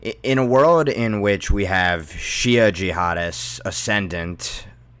In a world in which we have Shia jihadists ascendant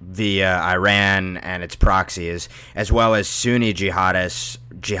via Iran and its proxies, as well as Sunni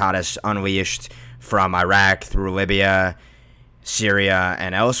jihadists unleashed from Iraq through Libya, Syria,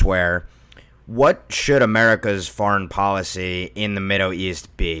 and elsewhere, what should America's foreign policy in the Middle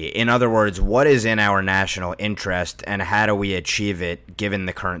East be? In other words, what is in our national interest, and how do we achieve it given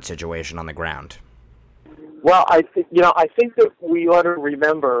the current situation on the ground? Well, I think that we ought to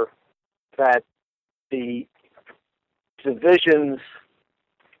remember that the divisions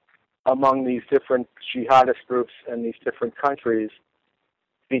among these different jihadist groups and these different countries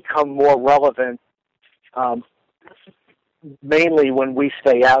become more relevant, mainly when we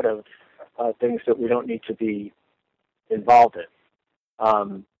stay out of things that we don't need to be involved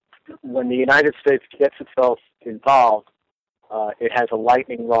in. When the United States gets itself involved, it has a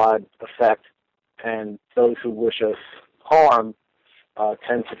lightning rod effect, and those who wish us harm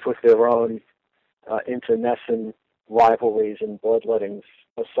tend to put their own internecine rivalries and bloodlettings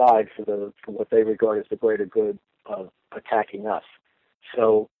aside for what they regard as the greater good of attacking us.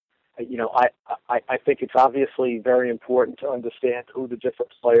 So, I think it's obviously very important to understand who the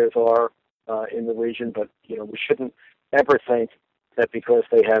different players are in the region, but we shouldn't ever think that because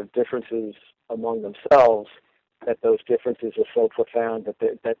they have differences among themselves, that those differences are so profound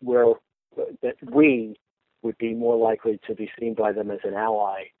that we would be more likely to be seen by them as an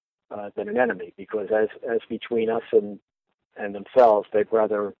ally than an enemy, because as between us and themselves, they'd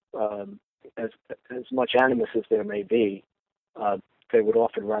rather, as much animus as there may be, they would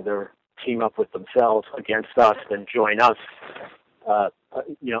often rather team up with themselves against us than join us,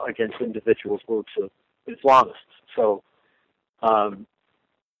 against individual groups of Islamists. So,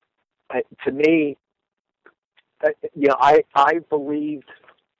 to me, I believed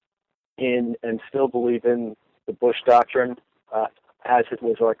in and still believe in the Bush doctrine as it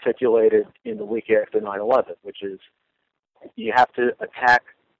was articulated in the week after 9/11, which is you have to attack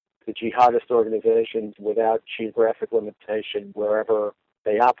the jihadist organizations without geographic limitation wherever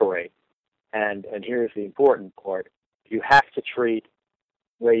they operate. And here's the important part. You have to treat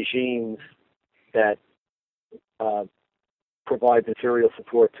regimes that provide material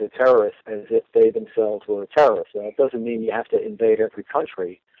support to terrorists as if they themselves were terrorists. Now, it doesn't mean you have to invade every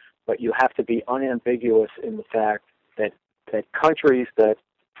country, but you have to be unambiguous in the fact that countries that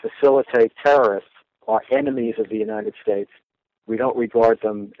facilitate terrorists are enemies of the United States. We don't regard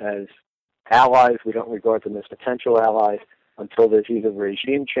them as allies. We don't regard them as potential allies until there's either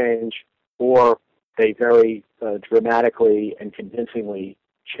regime change or they very dramatically and convincingly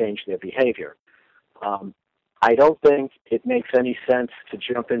change their behavior. I don't think it makes any sense to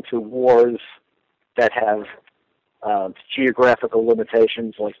jump into wars that have geographical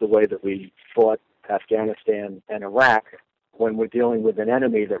limitations like the way that we fought Afghanistan and Iraq when we're dealing with an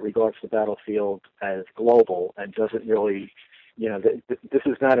enemy that regards the battlefield as global and doesn't really, this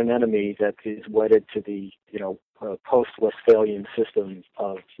is not an enemy that is wedded to the, post-Westphalian system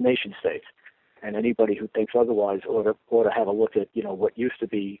of nation states. And anybody who thinks otherwise ought to have a look at, what used to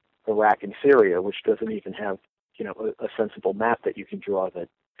be Iraq and Syria, which doesn't even have, a sensible map that you can draw of it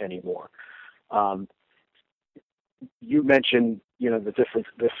anymore. You mentioned,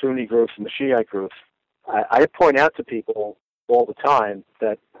 the Sunni groups and the Shiite groups. I point out to people all the time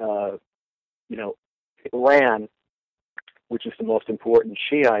that, Iran, which is the most important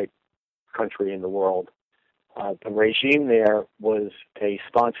Shiite country in the world, the regime there was a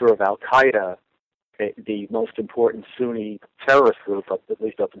sponsor of Al-Qaeda, the most important Sunni terrorist group, at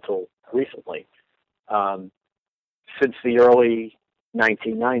least up until recently, since the early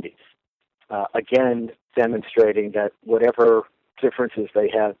 1990s. Again, demonstrating that whatever differences they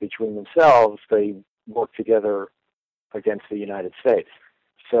have between themselves, they work together against the United States.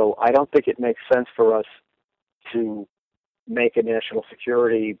 So I don't think it makes sense for us to make a national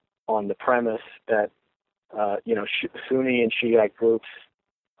security on the premise that, Sunni and Shiite groups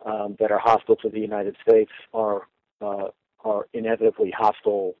that are hostile to the United States are inevitably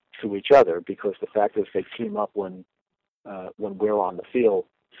hostile to each other, because the fact is they team up when we're on the field,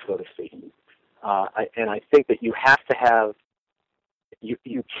 so to speak. And I think that you have to have,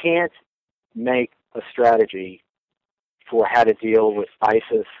 you can't make a strategy for how to deal with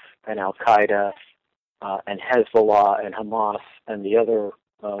ISIS and Al-Qaeda and Hezbollah and Hamas and the other,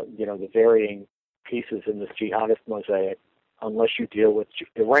 the varying pieces in this jihadist mosaic unless you deal with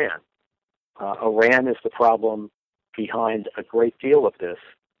Iran. Iran is the problem behind a great deal of this.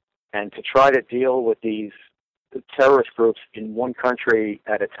 And to try to deal with these terrorist groups in one country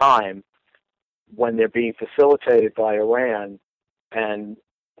at a time when they're being facilitated by Iran and,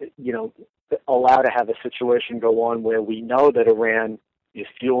 allow to have a situation go on where we know that Iran is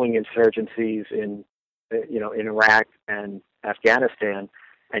fueling insurgencies in Iraq and Afghanistan,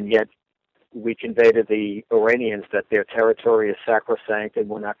 and yet we convey to the Iranians that their territory is sacrosanct and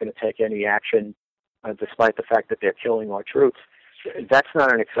we're not going to take any action despite the fact that they're killing our troops. That's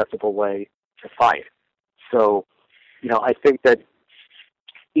not an acceptable way to fight. So, I think that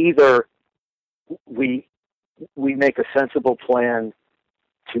either we make a sensible plan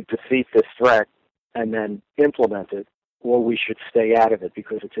to defeat this threat and then implement it, or we should stay out of it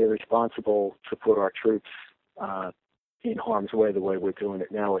because it's irresponsible to put our troops in harm's way the way we're doing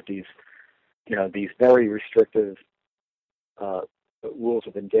it now with these very restrictive rules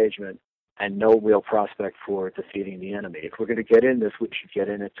of engagement and no real prospect for defeating the enemy. If we're going to get in this, we should get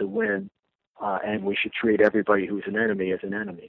in it to win, and we should treat everybody who's an enemy as an enemy.